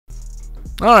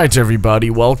Alright everybody,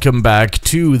 welcome back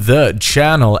to the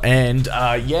channel, and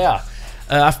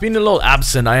I've been a little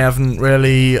absent. I haven't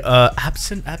really,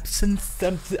 absinthe?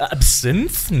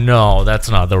 No, that's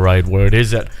not the right word,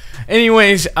 is it?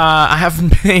 Anyways, I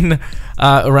haven't been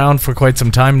around for quite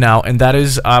some time now, and that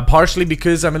is partially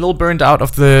because I'm a little burned out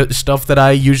of the stuff that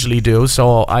I usually do,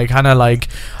 so I kind of like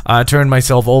turned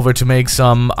myself over to make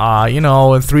some,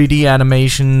 3D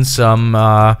animations,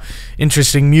 some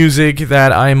interesting music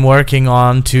that I'm working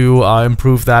on to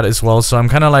improve that as well, so I'm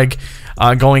kind of like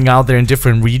going out there in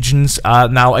different regions.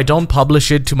 Now, I don't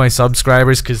publish it to my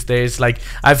subscribers because there's like,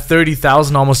 I have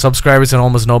 30,000 almost subscribers and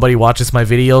almost nobody watches my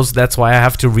videos. That's why I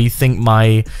have to rethink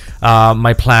my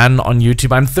my plan on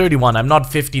YouTube. I'm 31, I'm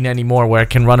not 15 anymore where I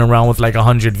can run around with like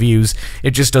 100 views.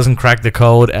 It just doesn't crack the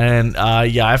code, and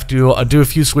yeah, I have to do a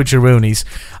few switcheroonies.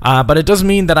 But it does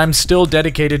mean that I'm still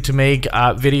dedicated to make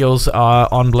videos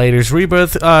on Bladers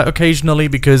Rebirth occasionally,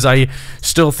 because I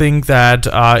still think that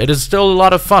it is still a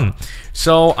lot of fun.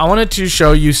 So I wanted to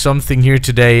show you something here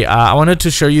today. I wanted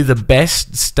to show you the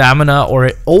best stamina,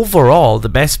 or overall the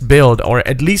best build, or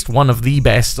at least one of the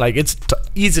best. Like, it's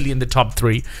easily in the top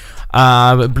 3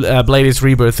 Bladers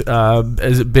Rebirth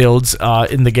builds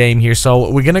in the game here.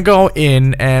 So we're gonna go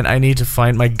in, and I need to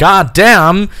find my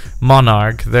goddamn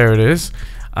monarch. There it is.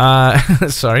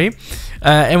 Sorry.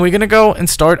 And we're gonna go and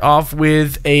start off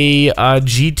with a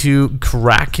G2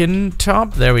 Kraken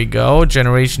top. There we go,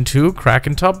 Generation 2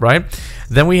 Kraken top, right?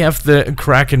 Then we have the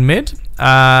Kraken mid.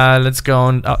 Let's go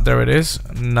on. Oh, there it is.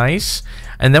 Nice.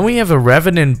 And then we have a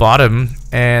Revenant bottom,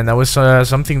 and that was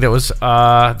something that was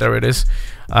there it is.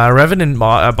 Revenant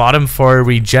bottom for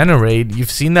regenerate.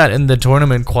 You've seen that in the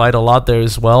tournament quite a lot there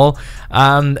as well.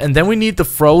 And then we need the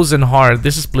Frozen Heart.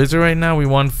 This is Blizzard right now. We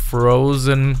want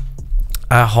Frozen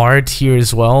Heart here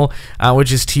as well,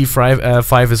 which is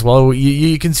T5 as well.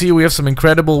 You can see we have some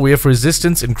incredible, we have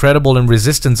resistance, incredible, and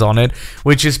resistance on it,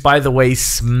 which is, by the way,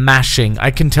 smashing.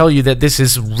 I can tell you that this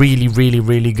is really, really,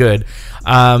 really good.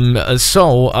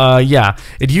 Yeah,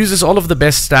 it uses all of the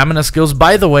best stamina skills.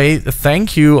 By the way,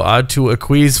 thank you to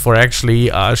Aquiz for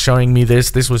actually showing me this.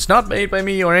 This was not made by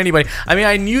me or anybody. I mean,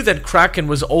 I knew that Kraken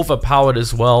was overpowered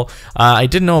as well. I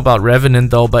didn't know about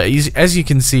Revenant though, but as you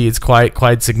can see, it's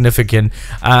quite significant.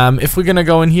 If we're gonna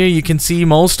go in here, you can see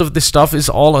most of the stuff is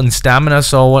all on stamina.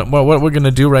 So what we're gonna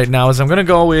do right now is I'm gonna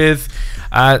go with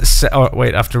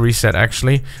wait, I have to reset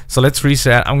actually. So let's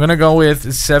reset. I'm gonna go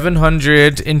with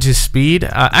 700 into speed.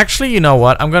 Actually, you know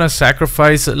what? I'm gonna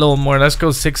sacrifice a little more. Let's go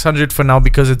 600 for now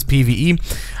because it's PvE.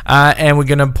 And we're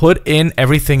gonna put in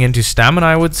everything into stamina,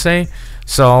 I would say.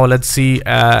 So let's see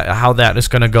how that is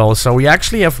gonna go. So we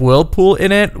actually have Whirlpool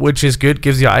in it, which is good,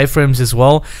 gives you iframes as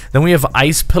well. Then we have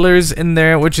Ice Pillars in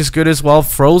there, which is good as well.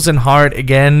 Frozen Heart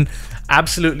again,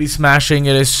 absolutely smashing.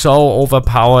 It is so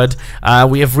overpowered.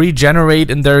 We have Regenerate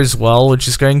in there as well, which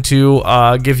is going to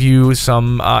give you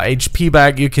some HP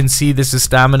back. You can see this is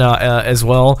stamina as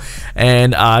well,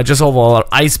 and just overall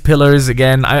Ice Pillars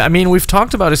again. I mean, we've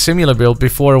talked about a similar build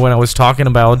before when I was talking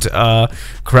about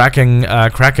Kraken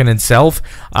itself,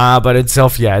 but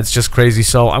itself, yeah, it's just crazy.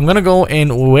 So I'm gonna go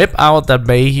and whip out that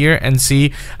bay here and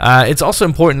see. It's also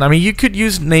important, I mean, you could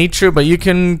use nature, but you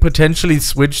can potentially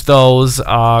switch those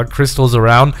crystals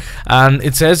around.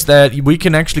 It says that we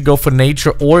can actually go for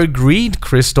nature or greed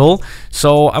crystal,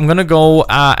 so I'm gonna go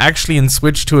actually and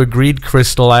switch to a greed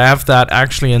crystal. I have that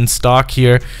actually in stock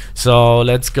here, so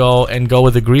let's go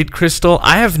with the greed crystal.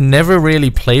 I have never really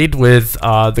played with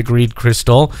the greed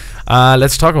crystal.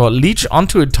 Let's talk about leech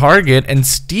onto a target and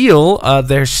steal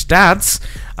their stats.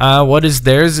 What is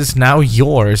theirs is now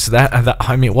yours.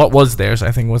 I mean, what was theirs,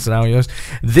 I think, was now yours.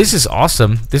 This is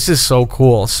awesome. This is so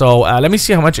cool. So let me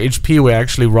see how much HP we're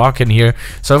actually rocking here.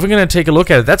 So if we're gonna take a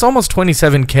look at it, that's almost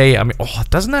 27k. I mean, oh,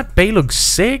 doesn't that bay look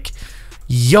sick?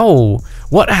 Yo,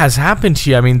 what has happened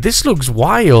here? I mean, this looks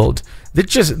wild.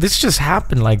 This just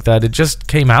happened like that. It just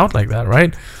came out like that,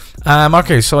 right?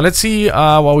 Okay, so let's see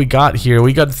what we got here.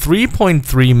 We got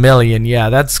 3.3 million. Yeah,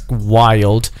 that's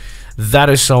wild. That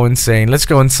is so insane. Let's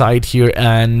go inside here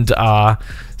and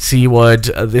see what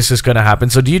this is gonna happen.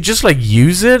 So do you just like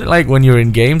use it like when you're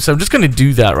in game? So I'm just gonna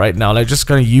do that right now. Like, just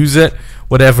gonna use it,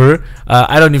 whatever.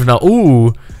 I don't even know.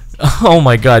 Ooh. Oh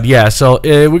my god, yeah. So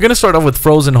we're gonna start off with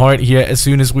Frozen Heart here as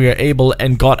soon as we are able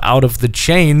and got out of the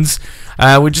chains.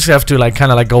 We just have to like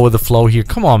kind of like go with the flow here.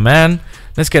 Come on, man.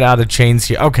 Let's get out of chains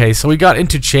here. Okay, so we got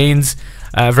into chains.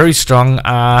 Very strong.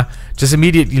 Just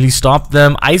immediately stop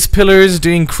them. Ice pillars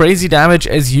doing crazy damage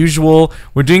as usual.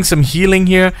 We're doing some healing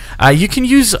here. You can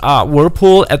use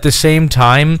whirlpool at the same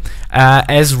time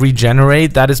as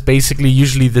regenerate. That is basically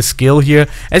usually the skill here.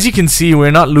 As you can see,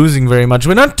 we're not losing very much.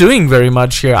 We're not doing very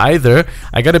much here either.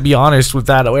 I gotta be honest with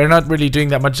that. We're not really doing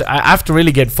that much. I have to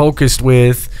really get focused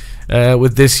with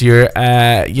this here,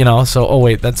 you know. So oh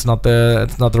wait, that's not the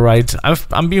right.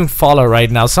 I'm being follow right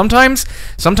now. Sometimes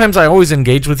I always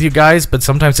engage with you guys, but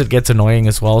sometimes it gets annoying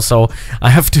as well. So I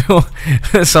have to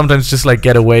sometimes just like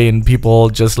get away, and people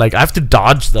just like, I have to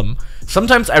dodge them.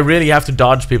 Sometimes I really have to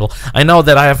dodge people. I know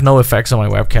that I have no effects on my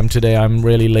webcam today. I'm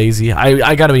really lazy.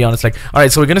 I gotta be honest. Like, all right,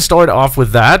 so we're gonna start off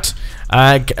with that.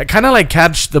 Kind of like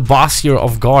catch the boss here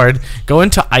off guard. Go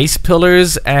into ice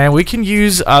pillars, and we can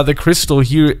use the crystal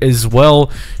here as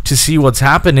well to see what's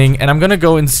happening. And I'm gonna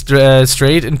go in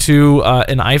straight into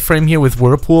an iframe here with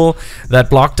whirlpool that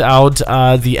blocked out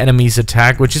the enemy's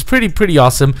attack, which is pretty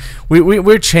awesome.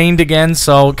 We're chained again,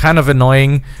 so kind of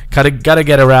annoying. Gotta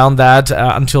get around that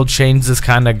until chains is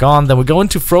kind of gone. Then we go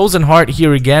into frozen heart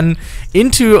here again,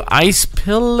 into ice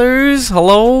pillars.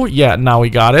 Hello, yeah, now we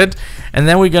got it. And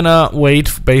then we're gonna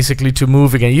wait basically to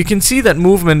move again. You can see that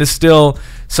movement is still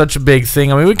such a big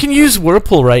thing. I mean, we can use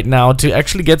whirlpool right now to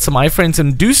actually get some iframes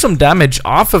and do some damage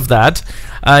off of that,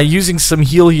 using some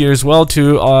heal here as well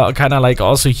to kind of like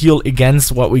also heal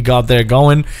against what we got there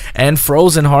going. And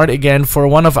frozen heart again for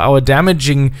one of our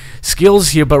damaging skills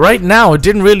here, but right now it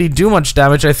didn't really do much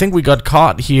damage. I think we got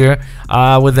caught here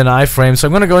with an iframe, so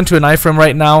I'm gonna go into an iframe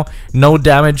right now. No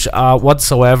damage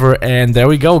whatsoever, and there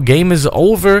we go. Game is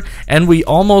over, and we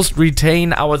almost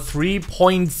retain our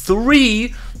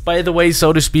 3.3, by the way,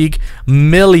 so to speak,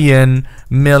 million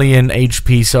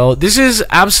HP. So this is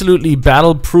absolutely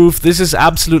battle proof. This is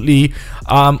absolutely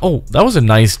oh, that was a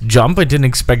nice jump. I didn't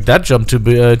expect that jump to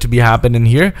be happening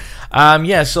here.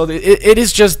 Yeah, so it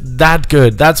is just that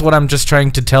good. That's what I'm just trying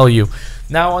to tell you.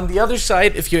 Now, on the other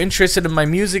side, if you're interested in my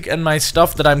music and my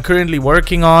stuff that I'm currently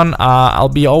working on, I'll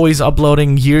be always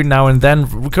uploading here now and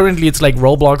then. Currently, it's like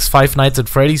Roblox Five Nights at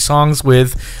Freddy's songs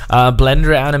with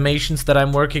Blender animations that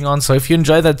I'm working on. So if you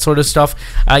enjoy that sort of stuff,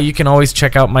 you can always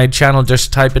check out my channel.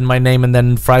 Just type in my name and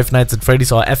then Five Nights at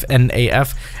Freddy's, or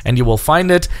FNAF, and you will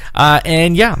find it.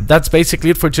 And yeah, that's basically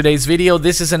it for today's video.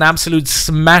 This is an absolute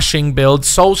smashing build,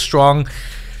 so strong.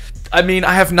 I mean,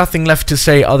 I have nothing left to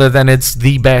say other than it's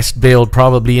the best build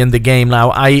probably in the game.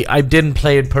 Now, I didn't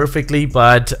play it perfectly,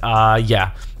 but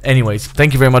yeah. Anyways,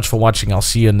 thank you very much for watching. I'll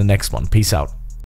see you in the next one. Peace out.